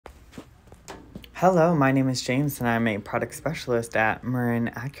Hello, my name is James and I'm a product specialist at Marin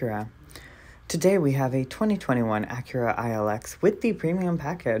Acura. Today we have a 2021 Acura ILX with the premium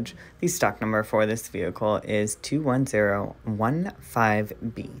package. The stock number for this vehicle is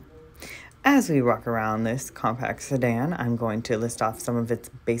 21015B. As we walk around this compact sedan, I'm going to list off some of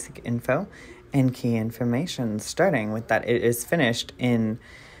its basic info and key information, starting with that it is finished in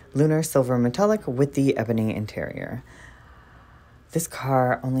lunar silver metallic with the ebony interior. This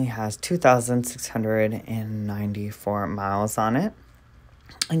car only has 2,694 miles on it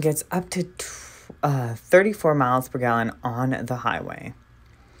and gets up to 34 miles per gallon on the highway.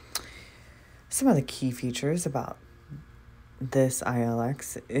 Some of the key features about this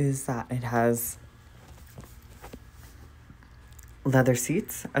ILX is that it has leather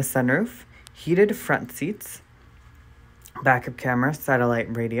seats, a sunroof, heated front seats, backup camera,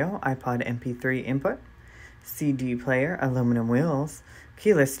 satellite radio, iPod MP3 input, CD player, aluminum wheels,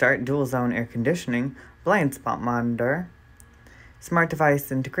 keyless start, dual zone air conditioning, blind spot monitor, smart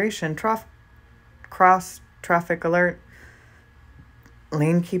device integration, cross traffic alert,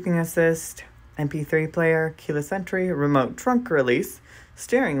 lane keeping assist, MP3 player, keyless entry, remote trunk release,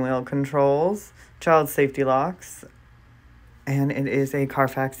 steering wheel controls, child safety locks, and it is a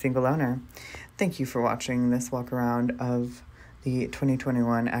Carfax single owner. Thank you for watching this walk around of the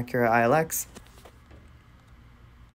 2021 Acura ILX.